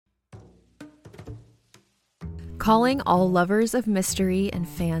Calling all lovers of mystery and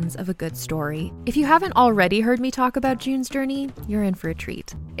fans of a good story. If you haven't already heard me talk about June's Journey, you're in for a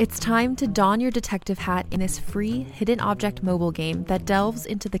treat. It's time to don your detective hat in this free hidden object mobile game that delves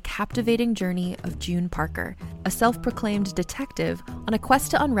into the captivating journey of June Parker, a self-proclaimed detective on a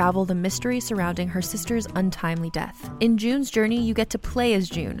quest to unravel the mystery surrounding her sister's untimely death. In June's Journey, you get to play as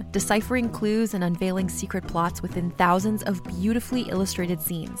June, deciphering clues and unveiling secret plots within thousands of beautifully illustrated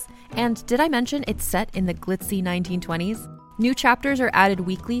scenes. And did I mention it's set in the glitzy 1920s? New chapters are added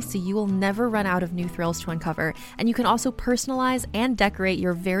weekly, so you will never run out of new thrills to uncover, and you can also personalize and decorate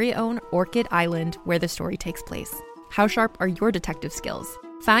your very own Orchid Island where the story takes place. How sharp are your detective skills?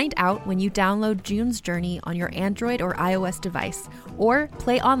 Find out when you download June's Journey on your Android or iOS device, or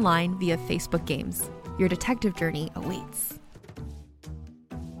play online via Facebook Games. Your detective journey awaits.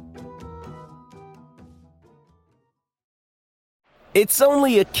 It's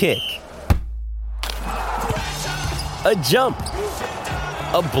only a kick, a jump,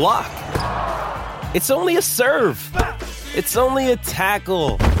 a block. It's only a serve. It's only a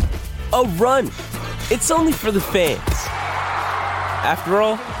tackle, a run. It's only for the fans. After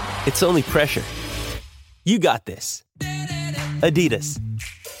all, it's only pressure. You got this. Adidas.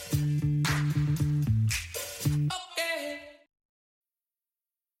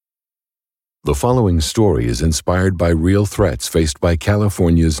 The following story is inspired by real threats faced by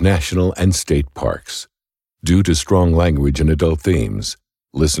California's national and state parks. Due to strong language and adult themes,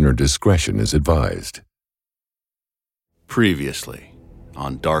 listener discretion is advised. Previously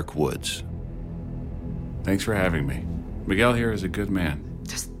on Dark Woods. Thanks for having me. Miguel here is a good man.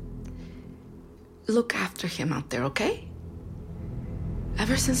 Just look after him out there, okay?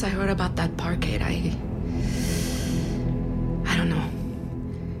 Ever since I heard about that parkade, I don't know.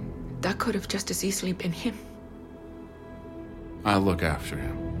 That could have just as easily been him. I'll look after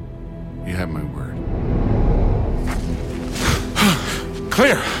him. You have my word.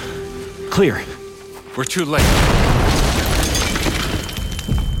 Clear! Clear. We're too late.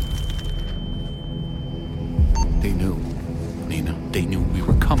 They knew, Nina. They knew we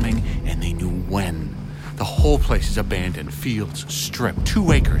were coming, and they knew when. The whole place is abandoned. Fields stripped.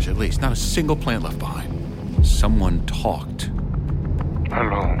 2 acres at least. Not a single plant left behind. Someone talked.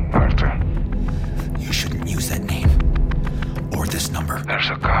 Hello, Arthur. You shouldn't use that name. Or this number. There's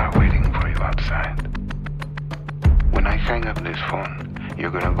a car waiting for you outside. When I hang up this phone, you're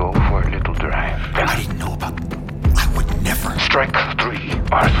gonna go for a little drive. Then I didn't know about... I would never... Strike 3,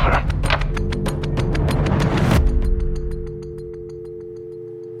 Arthur.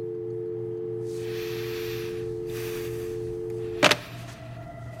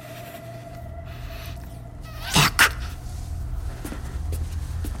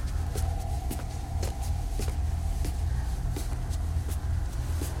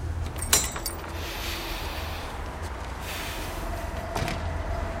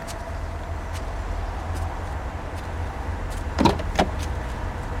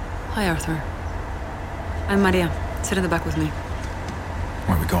 Hi, Arthur. I'm Maria. Sit in the back with me.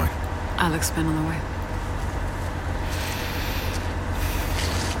 Where are we going? I'll explain on the way.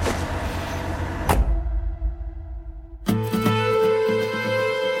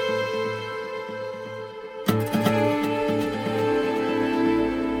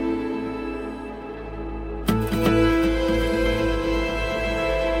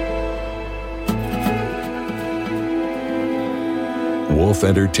 Wolf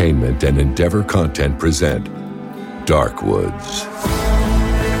Entertainment and Endeavor Content present Dark Woods.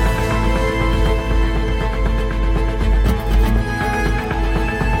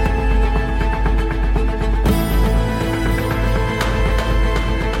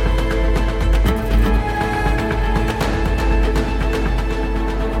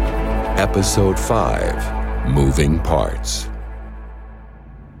 Episode 5, Moving Parts.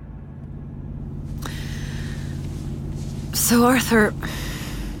 So, Arthur,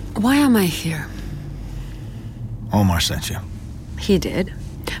 why am I here? Omar sent you. He did.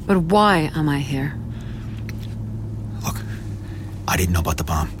 But why am I here? Look, I didn't know about the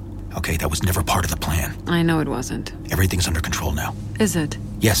bomb. Okay, that was never part of the plan. I know it wasn't. Everything's under control now. Is it?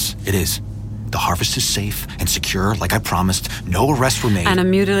 Yes, it is. The harvest is safe and secure, like I promised. No arrests were made. And a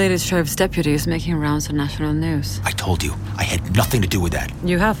mutilated sheriff's deputy is making rounds on national news. I told you, I had nothing to do with that.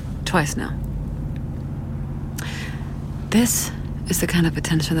 You have, twice now. This is the kind of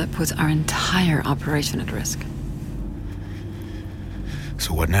attention that puts our entire operation at risk.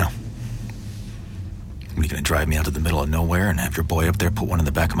 So what now? Are you gonna drive me out to the middle of nowhere and have your boy up there put one in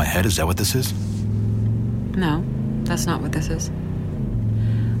the back of my head? Is that what this is? No, that's not what this is.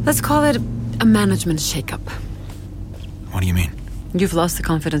 Let's call it a management shakeup. What do you mean? You've lost the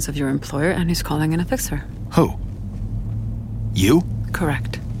confidence of your employer and he's calling in a fixer. Who? You?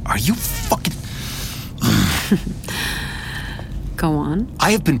 Correct. Are you fucking... Go on.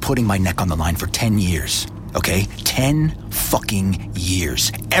 I have been putting my neck on the line for 10 years, okay? 10 fucking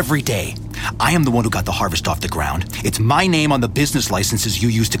years. Every day. I am the one who got the harvest off the ground. It's my name on the business licenses you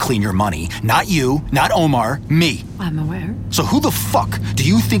used to clean your money. Not you, not Omar, me. I'm aware. So who the fuck do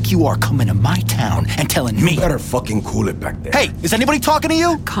you think you are coming to my town and telling me? You better fucking cool it back there. Hey, is anybody talking to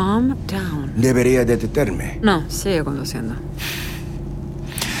you? Calm down. Debería detenerme. No, sigue conduciendo.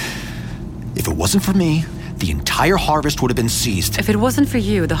 If it wasn't for me, the entire harvest would have been seized. If it wasn't for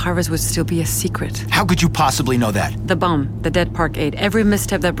you, the harvest would still be a secret. How could you possibly know that? The bomb, the dead Park 8, every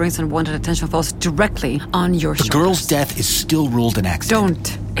misstep that brings unwanted attention falls directly on your shoulders. The girl's death is still ruled an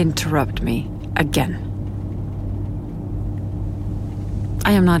accident. Don't interrupt me again.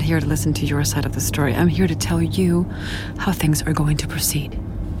 I am not here to listen to your side of the story. I'm here to tell you how things are going to proceed.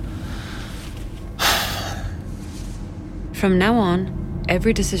 From now on,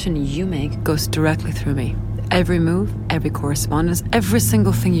 every decision you make goes directly through me. Every move, every correspondence, every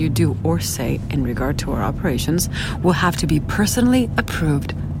single thing you do or say in regard to our operations will have to be personally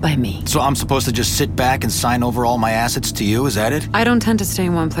approved by me. So I'm supposed to just sit back and sign over all my assets to you, is that it? I don't tend to stay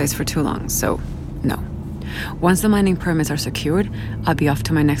in one place for too long, so no. Once the mining permits are secured, I'll be off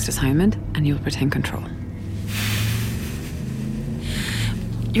to my next assignment and you'll retain control.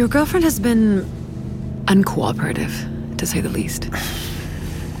 Your girlfriend has been uncooperative, to say the least.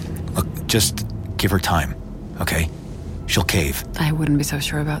 Look, just give her time. Okay? She'll cave. I wouldn't be so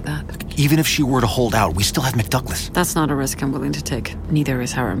sure about that. Even if she were to hold out, we still have McDouglas. That's not a risk I'm willing to take. Neither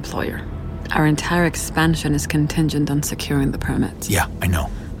is our employer. Our entire expansion is contingent on securing the permits. Yeah, I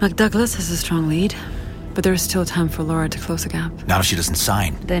know. McDouglas has a strong lead, but there's still time for Laura to close the gap. Not if she doesn't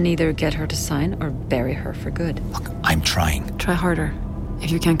sign. Then either get her to sign or bury her for good. Look, I'm trying. Try harder.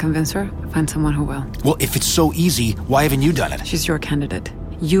 If you can't convince her, find someone who will. Well, if it's so easy, why haven't you done it? She's your candidate.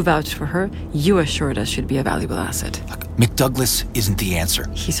 You vouched for her. You assured us she'd be a valuable asset. Look, McDouglas isn't the answer.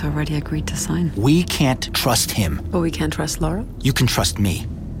 He's already agreed to sign. We can't trust him. But we can't trust Laura? You can trust me.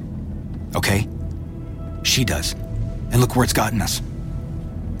 Okay? She does. And look where it's gotten us.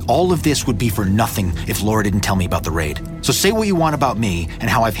 All of this would be for nothing if Laura didn't tell me about the raid. So say what you want about me and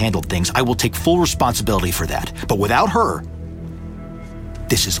how I've handled things. I will take full responsibility for that. But without her,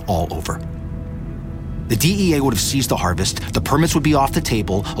 this is all over. The DEA would have seized the harvest, the permits would be off the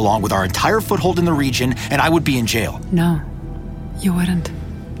table, along with our entire foothold in the region, and I would be in jail. No, you wouldn't.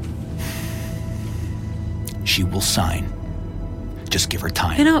 She will sign. Just give her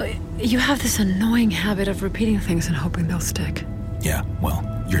time. You know, you have this annoying habit of repeating things and hoping they'll stick. Yeah, well,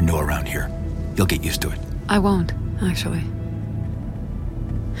 you're new around here. You'll get used to it. I won't, actually.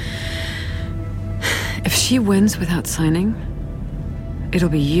 If she wins without signing, it'll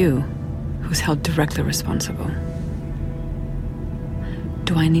be you who's held directly responsible.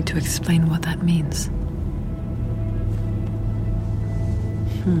 Do I need to explain what that means?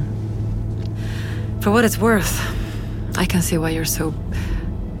 For what it's worth, I can see why you're so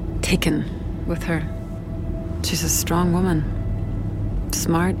taken with her. She's a strong woman.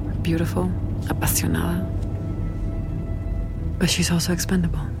 Smart, beautiful, apasionada. But she's also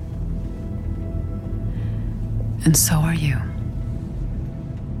expendable. And so are you.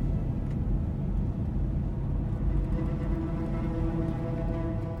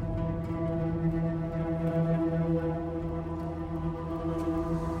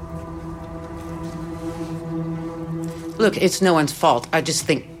 Look, it's no one's fault. I just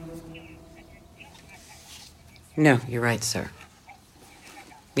think... No, you're right, sir.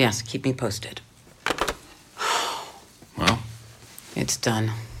 Yes, keep me posted. Well? It's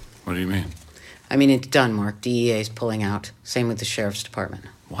done. What do you mean? I mean, it's done, Mark. DEA's pulling out. Same with the sheriff's department.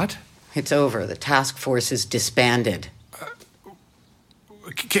 What? It's over. The task force is disbanded.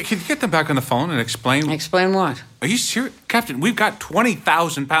 Can you get them back on the phone and explain? Explain what? Are you serious? Captain, we've got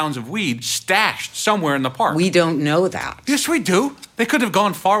 20,000 pounds of weed stashed somewhere in the park. We don't know that. Yes, we do. They could have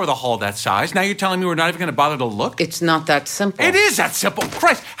gone far with a haul that size. Now you're telling me we're not even going to bother to look? It's not that simple. It is that simple.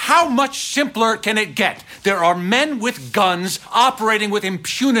 Christ, how much simpler can it get? There are men with guns operating with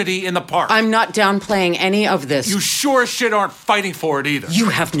impunity in the park. I'm not downplaying any of this. You sure as shit aren't fighting for it either. You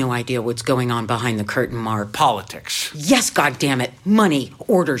have no idea what's going on behind the curtain, Mark. Politics. Yes, goddammit. Money,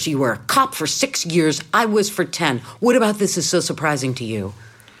 orders. You were a cop for 6 years. I was for 10. What about this is so surprising to you?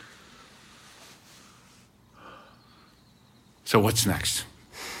 So what's next?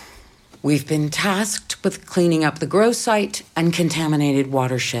 We've been tasked with cleaning up the grow site and contaminated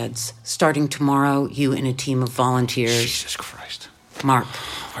watersheds. Starting tomorrow, you and a team of volunteers... Jesus Christ. Mark.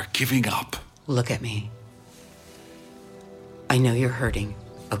 We're giving up. Look at me. I know you're hurting,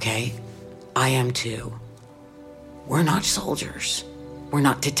 okay? I am too. We're not soldiers. We're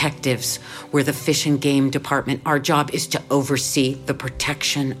not detectives. We're the Fish and Game Department. Our job is to oversee the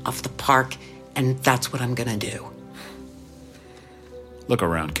protection of the park, and that's what I'm gonna do. Look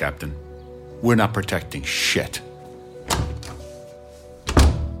around, Captain. We're not protecting shit.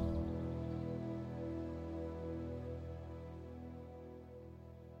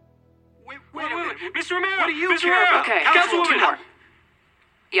 Wait a minute. Mr. Romero! What do you care about? Okay, Councilwoman! two more.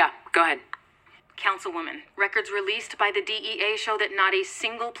 Yeah, go ahead. Councilwoman, records released by the DEA show that not a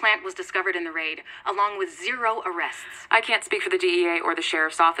single plant was discovered in the raid, along with 0 arrests. I can't speak for the DEA or the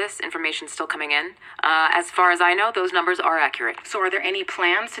Sheriff's Office. Information's still coming in. As far as I know, those numbers are accurate. So are there any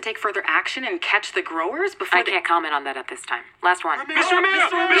plans to take further action and catch the growers before I can't comment on that at this time. Last one. Mr. Romero!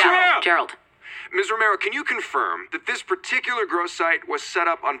 Mr. Romero! Gerald. Ms. Romero, can you confirm that this particular grow site was set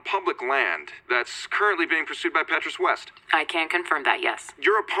up on public land that's currently being pursued by Petrus West? I can confirm that, yes.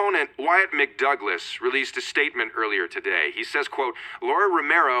 Your opponent, Wyatt McDouglas, released a statement earlier today. He says, quote, Laura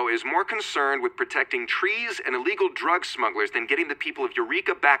Romero is more concerned with protecting trees and illegal drug smugglers than getting the people of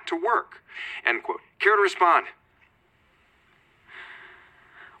Eureka back to work. End quote. Care to respond?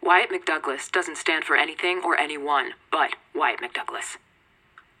 Wyatt McDouglas doesn't stand for anything or anyone but Wyatt McDouglas.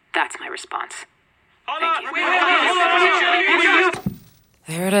 That's my response.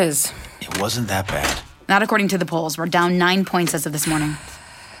 There it is. It wasn't that bad. Not according to the polls. We're down 9 points as of this morning.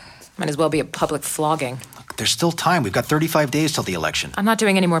 Might as well be a public flogging. Look, there's still time. We've got 35 days till the election. I'm not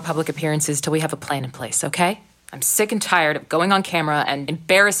doing any more public appearances till we have a plan in place, okay? I'm sick and tired of going on camera and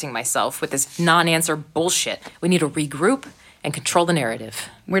embarrassing myself with this non-answer bullshit. We need to regroup and control the narrative.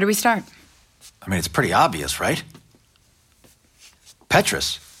 Where do we start? I mean, it's pretty obvious, right?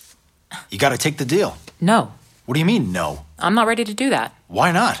 Petrus, you gotta take the deal. No. What do you mean, no? I'm not ready to do that.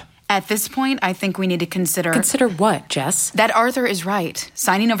 Why not? At this point, I think we need to consider... Consider what, Jess? That Arthur is right.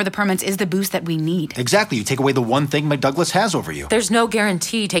 Signing over the permits is the boost that we need. Exactly. You take away the one thing McDouglas has over you. There's no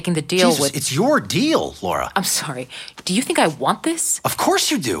guarantee taking the deal Jesus, with... it's your deal, Laura. I'm sorry. Do you think I want this? Of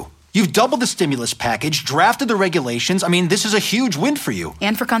course you do. You've doubled the stimulus package, drafted the regulations. I mean, this is a huge win for you.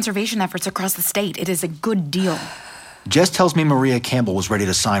 And for conservation efforts across the state. It is a good deal. Jess tells me Maria Campbell was ready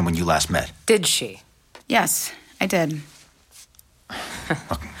to sign when you last met. Did she? Yes, I did.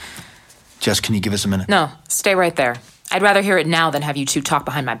 Look, Jess, can you give us a minute? No, stay right there. I'd rather hear it now than have you two talk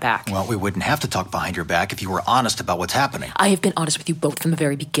behind my back. Well, we wouldn't have to talk behind your back if you were honest about what's happening. I have been honest with you both from the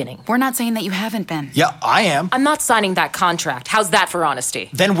very beginning. We're not saying that you haven't been. Yeah, I am. I'm not signing that contract. How's that for honesty?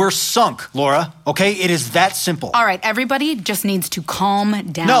 Then we're sunk, Laura. Okay? It is that simple. All right, everybody just needs to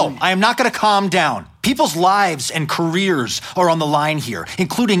calm down. No, I am not going to calm down. People's lives and careers are on the line here,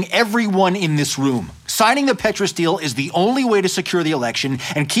 including everyone in this room. Signing the Petrus deal is the only way to secure the election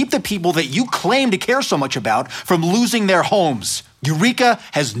and keep the people that you claim to care so much about from losing their homes. Eureka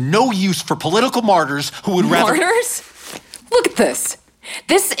has no use for political martyrs who would rather... Martyrs? Look at this.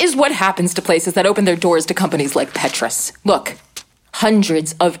 This is what happens to places that open their doors to companies like Petrus. Look.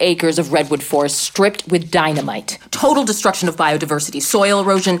 Hundreds of acres of redwood forest stripped with dynamite. Total destruction of biodiversity, soil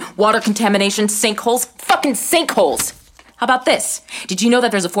erosion, water contamination, sinkholes. Fucking sinkholes! How about this? Did you know that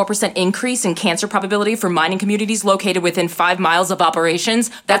there's a 4% increase in cancer probability for mining communities located within 5 miles of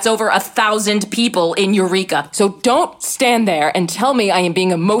operations? That's over 1,000 people in Eureka. So don't stand there and tell me I am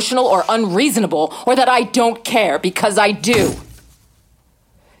being emotional or unreasonable or that I don't care, because I do.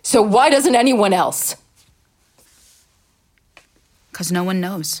 So why doesn't anyone else? Because no one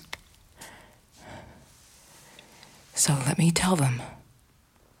knows. So let me tell them.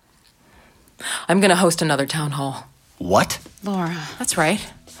 I'm going to host another town hall. What? Laura. That's right.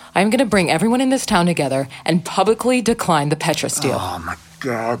 I'm going to bring everyone in this town together and publicly decline the Petrus deal. Oh, my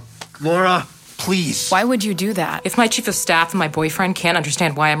God. Laura, please. Why would you do that? If my chief of staff and my boyfriend can't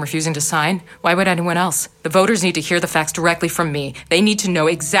understand why I'm refusing to sign, why would anyone else? The voters need to hear the facts directly from me. They need to know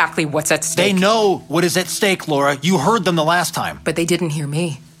exactly what's at stake. They know what is at stake, Laura. You heard them the last time. But they didn't hear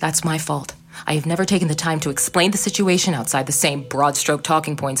me. That's my fault. I have never taken the time to explain the situation outside the same broad-stroke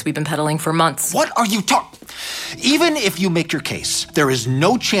talking points we've been peddling for months. What are you talking? Even if you make your case, there is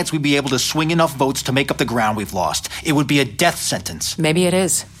no chance we'd be able to swing enough votes to make up the ground we've lost. It would be a death sentence. Maybe it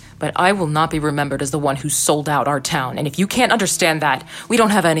is. But I will not be remembered as the one who sold out our town. And if you can't understand that, we don't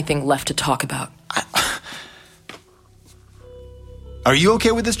have anything left to talk about. Are you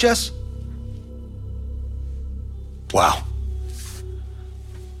okay with this, Jess? Wow.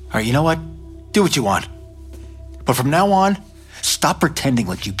 All right, you know what? Do what you want. But from now on, stop pretending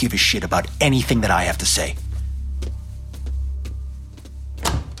like you give a shit about anything that I have to say.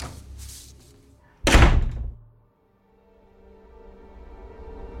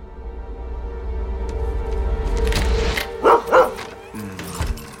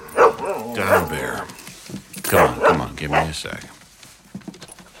 Down, Bear. Come on. Give me a sec.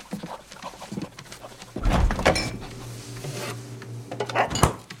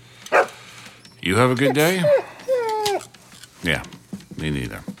 You have a good day? Yeah, me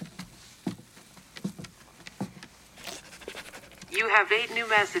neither. You have 8 new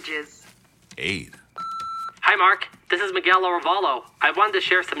messages. 8? Hi, Mark. This is Miguel Oravallo. I wanted to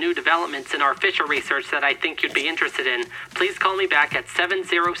share some new developments in our Fisher research that I think you'd be interested in. Please call me back at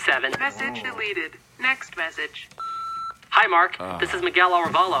 707... Message deleted. Next message. Hi, Mark. This is Miguel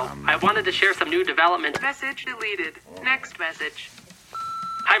Oravallo. I wanted to share some new developments... Message deleted. Next message.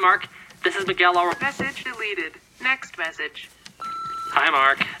 Hi, Mark. This is Miguel Oravallo. Message deleted. Next message. Hi,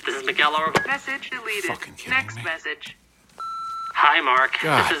 Mark. This is Miguel Oravallo. Message deleted. Next message. Hi, Mark.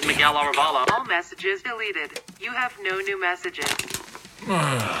 God this is Miguel Oravallo. All messages deleted. You have no new messages.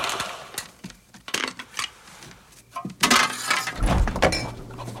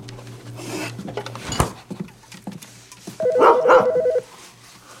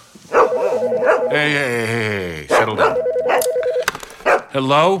 Hey, settle down.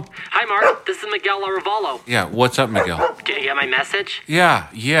 Hello? Hi, Mark. This is Miguel Oravallo. Yeah, what's up, Miguel? Did you get my message? Yeah,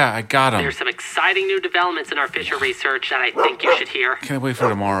 I got him. There's some exciting new developments in our Fisher research that I think you should hear. Can't wait for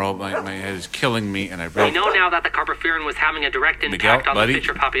tomorrow. My head is killing me, and I really... We know now that the carbofuran was having a direct impact on the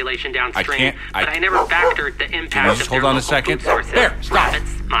Fisher population downstream, but I never factored the impact Can you just of hold their on a local second? food sources. There, stop.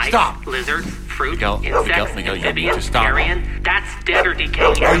 Rabbits, mice, Stop. lizards, fruit, Miguel, insects, you need amphibians, to stop. carrion. That's standard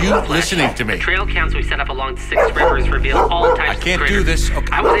decaying. Are you animal flesh. listening to me? The trail cams we set up along 6 rivers reveal all types of I can't critters. do this.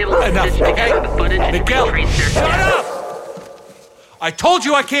 Okay. I was able to Enough, stitch together the footage and Miguel, retrace their shut steps. up! I told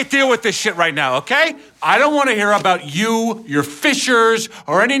you I can't deal with this shit right now, okay? I don't want to hear about you, your Fishers,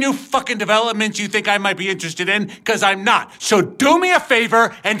 or any new fucking developments you think I might be interested in, because I'm not. So do me a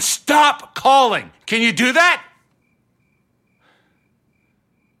favor and stop calling. Can you do that?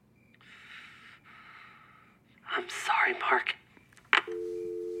 I'm sorry, Mark.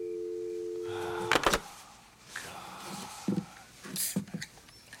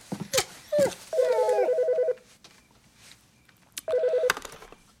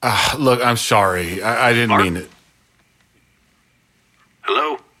 Look, I'm sorry. I didn't mean it.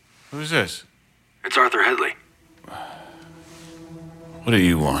 Hello? Who's this? It's Arthur Headley. What do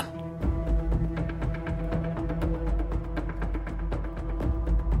you want?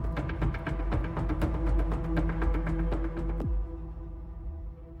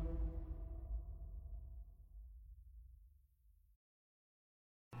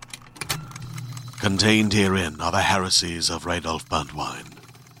 Contained herein are the heresies of Radolf Burntwine,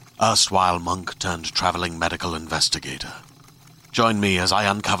 erstwhile monk turned traveling medical investigator. Join me as I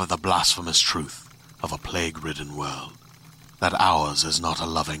uncover the blasphemous truth of a plague-ridden world, that ours is not a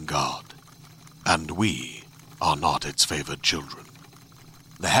loving God, and we are not its favored children.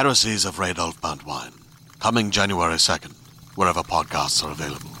 The heresies of Radolf Burntwine, coming January 2nd, wherever podcasts are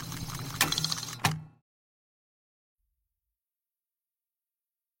available.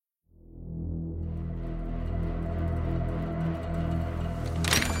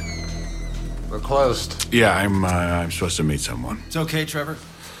 We're closed. Yeah, I'm supposed to meet someone. It's okay, Trevor.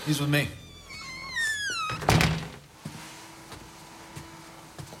 He's with me.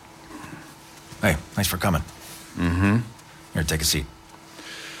 Hey, thanks for coming. Mm-hmm. Here, take a seat.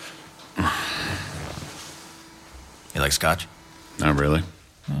 You like scotch? Not really.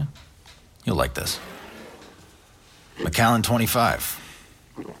 Yeah. You'll like this. Macallan 25.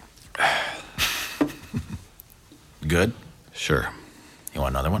 Good? Sure. You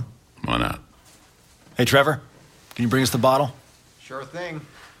want another one? Why not? Hey, Trevor, can you bring us the bottle? Sure thing.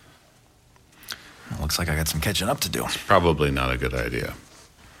 It looks like I got some catching up to do. It's probably not a good idea.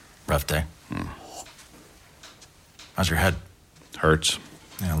 Rough day? How's your head? Hurts.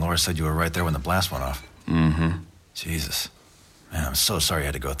 Yeah, Laura said you were right there when the blast went off. Mm-hmm. Jesus. Man, I'm so sorry you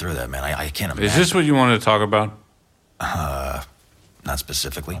had to go through that, man. I can't imagine. Is this what you wanted to talk about? Not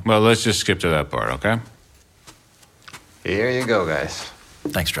specifically. Well, let's just skip to that part, okay? Here you go, guys.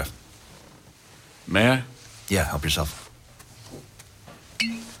 Thanks, Trev. May I? Yeah, help yourself.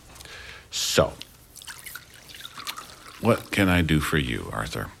 So, what can I do for you,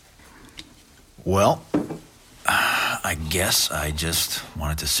 Arthur? Well, I guess I just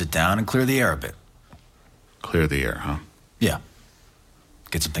wanted to sit down and clear the air a bit. Clear the air, huh? Yeah.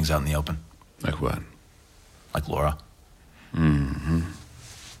 Get some things out in the open. Like what? Like Laura. Mm-hmm.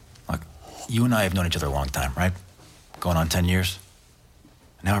 Look, you and I have known each other a long time, right? Going on 10 years.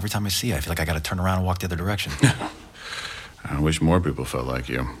 Now every time I see you, I feel like I gotta turn around and walk the other direction. I wish more people felt like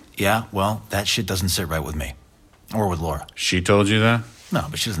you. Yeah, well, that shit doesn't sit right with me. Or with Laura. She told you that? No,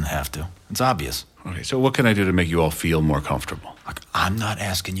 but she doesn't have to. It's obvious. Okay, so what can I do to make you all feel more comfortable? Look, I'm not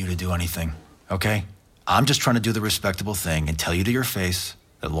asking you to do anything, okay? I'm just trying to do the respectable thing and tell you to your face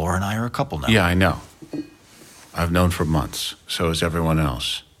that Laura and I are a couple now. Yeah, I know. I've known for months. So has everyone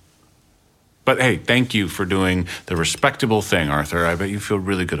else. But hey, thank you for doing the respectable thing, Arthur. I bet you feel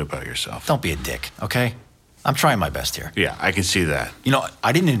really good about yourself. Don't be a dick, okay? I'm trying my best here. Yeah, I can see that. You know,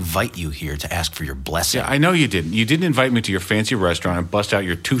 I didn't invite you here to ask for your blessing. Yeah, I know you didn't. You didn't invite me to your fancy restaurant and bust out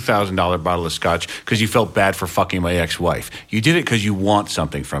your $2,000 bottle of scotch because you felt bad for fucking my ex-wife. You did it because you want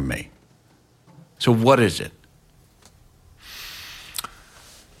something from me. So what is it?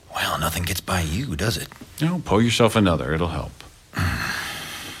 Well, nothing gets by you, does it? No, pour yourself another. It'll help.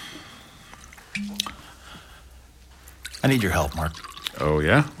 I need your help, Mark. Oh,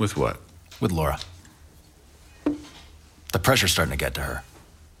 yeah? With what? With Laura. The pressure's starting to get to her.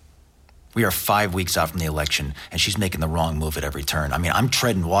 We are 5 weeks out from the election, and she's making the wrong move at every turn. I mean, I'm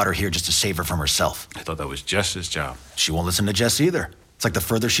treading water here just to save her from herself. I thought that was Jess's job. She won't listen to Jess either. It's like the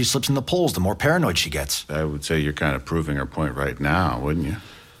further she slips in the polls, the more paranoid she gets. I would say you're kind of proving her point right now, wouldn't you?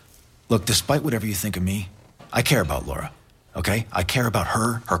 Look, despite whatever you think of me, I care about Laura, okay? I care about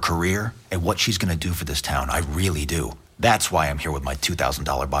her, her career, and what she's going to do for this town. I really do. That's why I'm here with my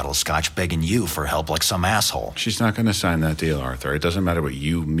 $2,000 bottle of scotch begging you for help like some asshole. She's not going to sign that deal, Arthur. It doesn't matter what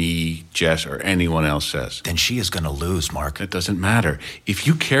you, me, Jess, or anyone else says. Then she is going to lose, Mark. It doesn't matter. If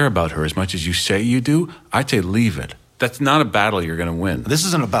you care about her as much as you say you do, I'd say leave it. That's not a battle you're going to win. This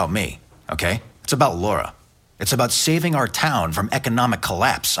isn't about me, okay? It's about Laura. It's about saving our town from economic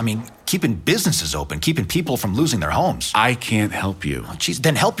collapse. I mean, keeping businesses open, keeping people from losing their homes. I can't help you. Oh, geez,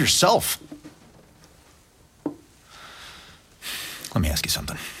 then help yourself. Let me ask you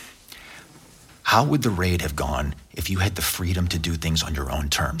something. How would the raid have gone if you had the freedom to do things on your own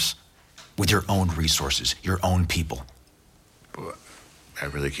terms? With your own resources, your own people? I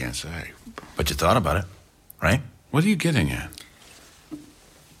really can't say. But you thought about it, right? What are you getting at?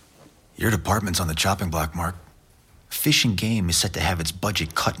 Your department's on the chopping block, Mark. Fish and Game is set to have its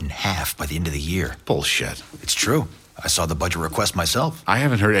budget cut in half by the end of the year. Bullshit. It's true. I saw the budget request myself. I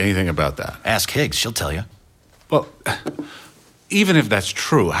haven't heard anything about that. Ask Higgs, she'll tell you. Well, even if that's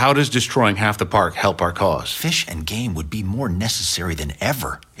true, how does destroying half the park help our cause? Fish and Game would be more necessary than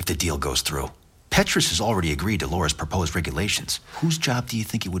ever if the deal goes through. Petrus has already agreed to Laura's proposed regulations. Whose job do you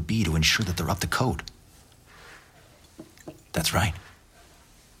think it would be to ensure that they're up to code? That's right.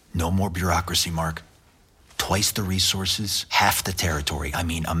 No more bureaucracy, Mark. Twice the resources, half the territory. I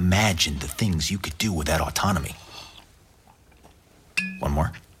mean, imagine the things you could do with that autonomy. One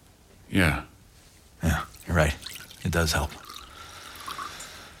more? Yeah. Yeah, you're right. It does help.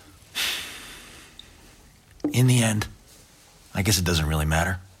 In the end, I guess it doesn't really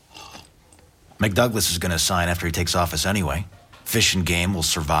matter. McDouglas is going to sign after he takes office anyway. Fish and Game will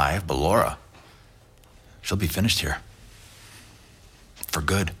survive, but Laura, she'll be finished here. For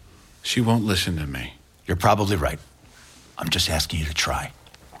good. She won't listen to me. You're probably right. I'm just asking you to try.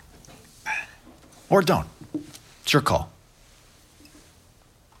 Or don't. It's your call.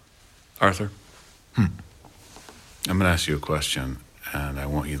 Arthur? I'm going to ask you a question, and I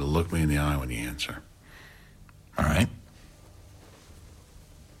want you to look me in the eye when you answer. All right.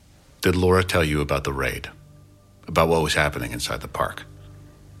 Did Laura tell you about the raid? About what was happening inside the park?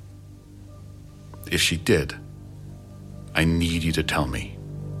 If she did, I need you to tell me.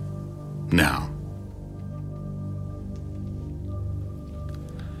 Now.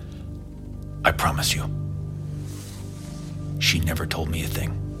 I promise you. She never told me a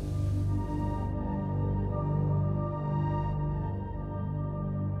thing.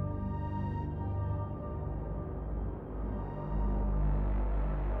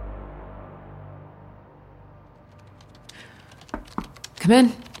 Come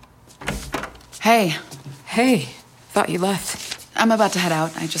in. Hey. Hey. Thought you left. I'm about to head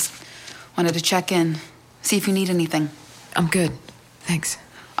out. I just wanted to check in, see if you need anything. I'm good. Thanks.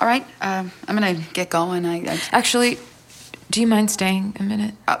 All right. I'm gonna get going. Actually, do you mind staying a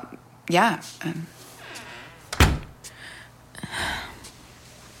minute? Yeah.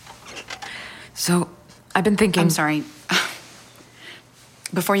 So, I've been thinking... I'm sorry.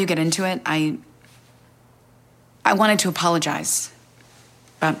 Before you get into it, I wanted to apologize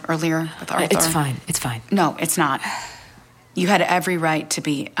about earlier with Arthur. It's fine. It's fine. No, it's not. You had every right to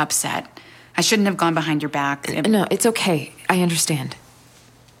be upset. I shouldn't have gone behind your back. No, it's okay. I understand.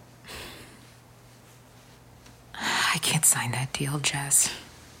 I can't sign that deal, Jess.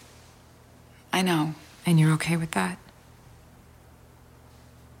 I know. And you're okay with that?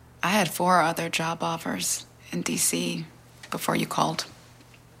 I had 4 other job offers in D.C. before you called.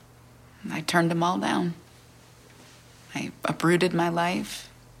 I turned them all down. I uprooted my life,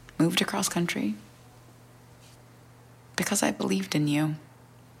 moved across country, because I believed in you.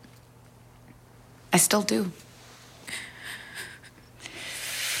 I still do.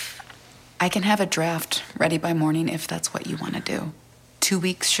 I can have a draft ready by morning if that's what you want to do. 2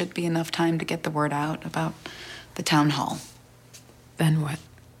 weeks should be enough time to get the word out about the town hall. Then what?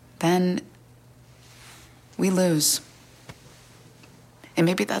 Then we lose. And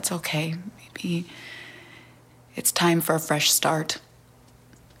maybe that's okay. Maybe it's time for a fresh start.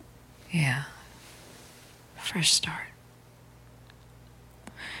 Yeah. Fresh start.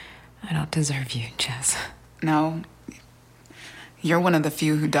 I don't deserve you, Jess. No. You're one of the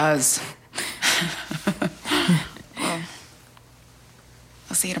few who does. Well,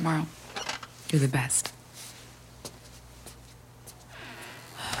 I'll see you tomorrow. You're the best.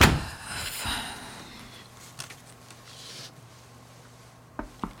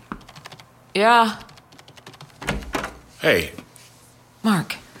 Yeah. Hey.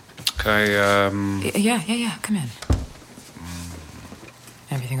 Mark. Can I, Yeah. Come in.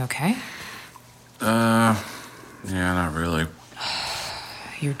 Everything okay? Yeah, not really.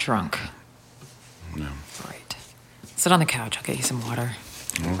 You're drunk. No. Right. Sit on the couch. I'll get you some water.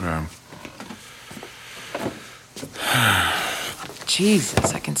 Okay.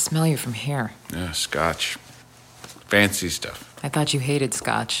 Jesus, I can smell you from here. Yeah, scotch. Fancy stuff. I thought you hated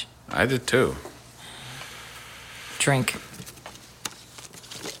scotch. I did too. Drink.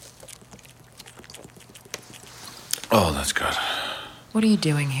 Oh, that's good. What are you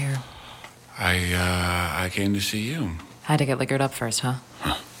doing here? I came to see you. Had to get liquored up first, huh?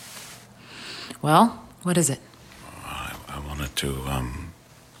 Well, what is it? I wanted to, I'm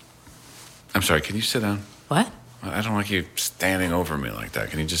sorry, can you sit down? What? I don't like you standing over me like that.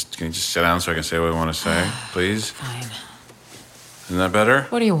 Can you just sit down so I can say what I want to say, please? Fine. Isn't that better?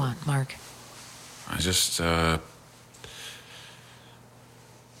 What do you want, Mark? I just, I'm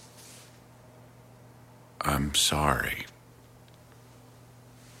sorry.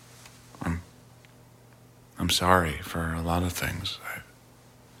 I'm sorry for a lot of things.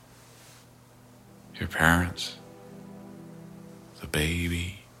 Your parents, the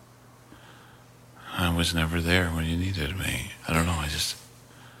baby. I was never there when you needed me. I don't know, I just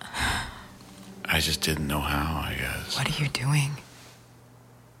didn't know how, I guess. What are you doing?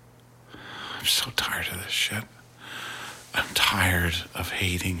 I'm so tired of this shit. I'm tired of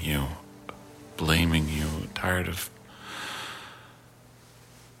hating you, blaming you, I'm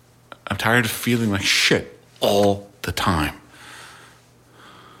tired of feeling like shit all the time.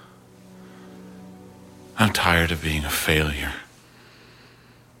 I'm tired of being a failure.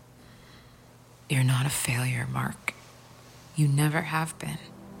 You're not a failure, Mark. You never have been.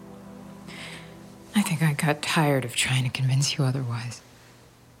 I think I got tired of trying to convince you otherwise.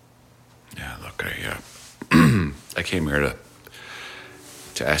 Yeah, look, I came here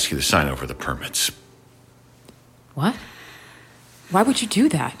to ask you to sign over the permits. What? Why would you do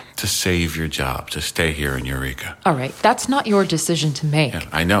that? To save your job, to stay here in Eureka. All right, that's not your decision to make. Yeah,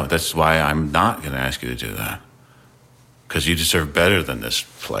 I know. That's why I'm not going to ask you to do that. Because you deserve better than this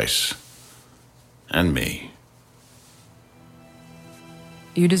place. And me.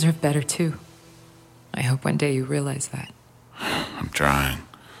 You deserve better, too. I hope one day you realize that. I'm trying.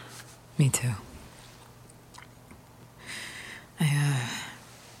 Me too. I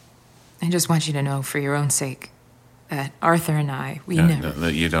just want you to know, for your own sake, that Arthur and I, we never... No,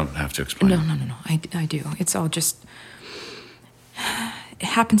 you don't have to explain. No. I do. It's all just... It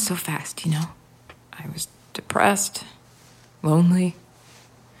happened so fast, you know? I was depressed, lonely.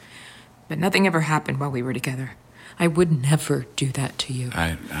 But nothing ever happened while we were together. I would never do that to you.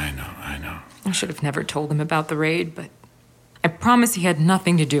 I know. I should have never told him about the raid, but I promise he had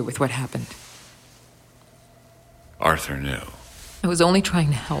nothing to do with what happened. Arthur knew. I was only trying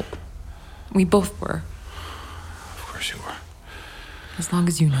to help. We both were. Of course you were. As long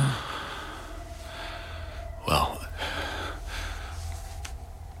as you know. Well,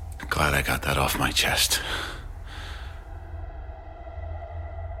 glad I got that off my chest.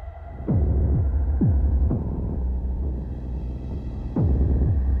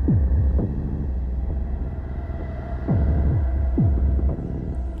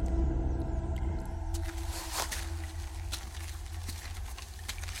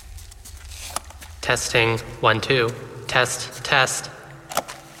 Testing 1 2. Test. Testing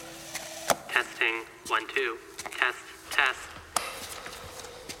 1 2. Test.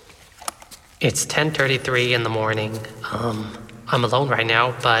 It's 10:33 in the morning. I'm alone right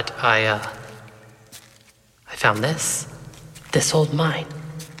now, but I found this old mine.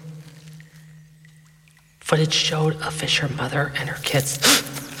 Footage showed a Fisher mother and her kids.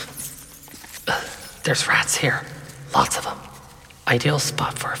 There's rats here, lots of them. Ideal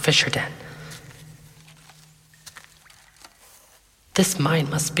spot for a Fisher den. This mine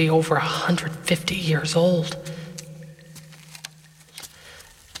must be over 150 years old.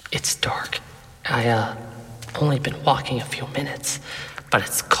 It's dark. I only been walking a few minutes, but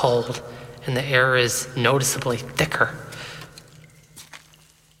it's cold, and the air is noticeably thicker.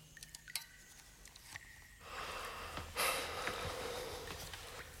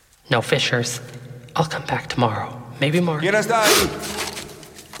 No fishers. I'll come back tomorrow. Maybe more. ¿Quién está ahí?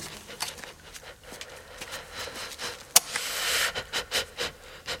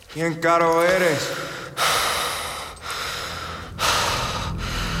 ¿Quién caro eres?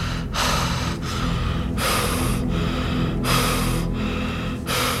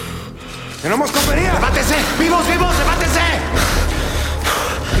 ¡Tenemos compañía! ¡Levántense! ¡Vivos, vivos! ¡Levántense!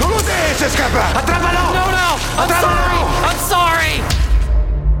 ¡No lo dejes escapar! ¡Atrápalo! No! ¡Atrápalo! I'm sorry!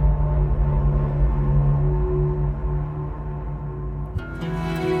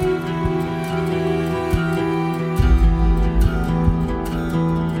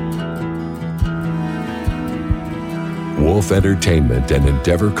 Wolf Entertainment and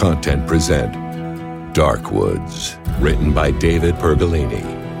Endeavor Content present Dark Woods, written by David Pergolini,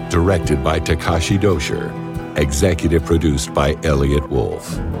 directed by Takashi Dosher, executive produced by Elliot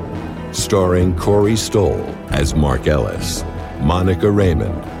Wolf, starring Corey Stoll as Mark Ellis, Monica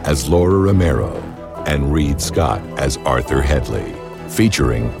Raymond as Laura Romero, and Reed Scott as Arthur Headley,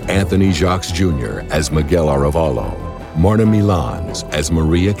 featuring Anthony Jacques Jr. as Miguel Arevalo, Marna Milans as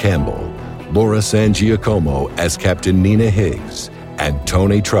Maria Campbell, Laura Sangiacomo as Captain Nina Higgs, and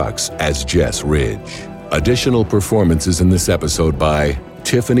Tony Trucks as Jess Ridge. Additional performances in this episode by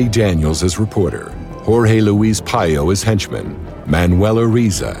Tiffany Daniels as reporter, Jorge Luis Payo as henchman, Manuel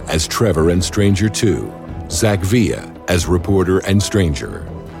Ariza as Trevor and Stranger 2, Zach Villa as reporter and stranger.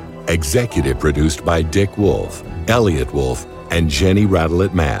 Executive produced by Dick Wolf, Elliot Wolf, and Jenny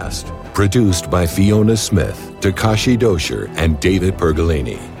Rattlet Mast. Produced by Fiona Smith, Takashi Dosher, and David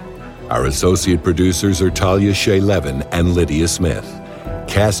Pergolini. Our associate producers are Talia Shea Levin and Lydia Smith.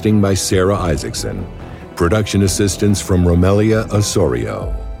 Casting by Sarah Isaacson. Production assistance from Romelia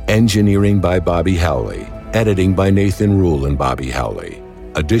Osorio. Engineering by Bobby Howley. Editing by Nathan Rule and Bobby Howley.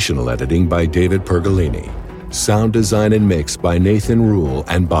 Additional editing by David Pergolini. Sound design and mix by Nathan Rule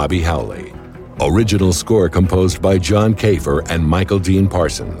and Bobby Howley. Original score composed by John Kafer and Michael Dean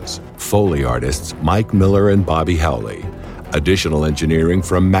Parsons. Foley artists Mike Miller and Bobby Howley. Additional engineering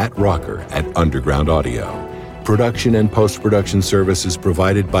from Matt Rocker at Underground Audio. Production and post-production services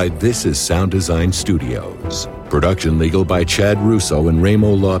provided by This Is Sound Design Studios. Production legal by Chad Russo and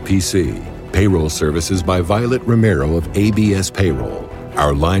Ramo Law PC. Payroll services by Violet Romero of ABS Payroll.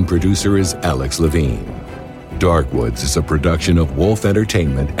 Our line producer is Alex Levine. Darkwoods is a production of Wolf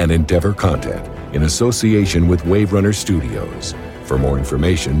Entertainment and Endeavor Content in association with Wave Runner Studios. For more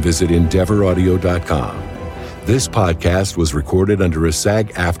information, visit EndeavorAudio.com. This podcast was recorded under a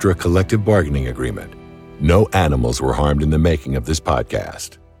SAG-AFTRA collective bargaining agreement. No animals were harmed in the making of this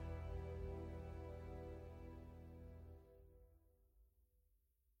podcast.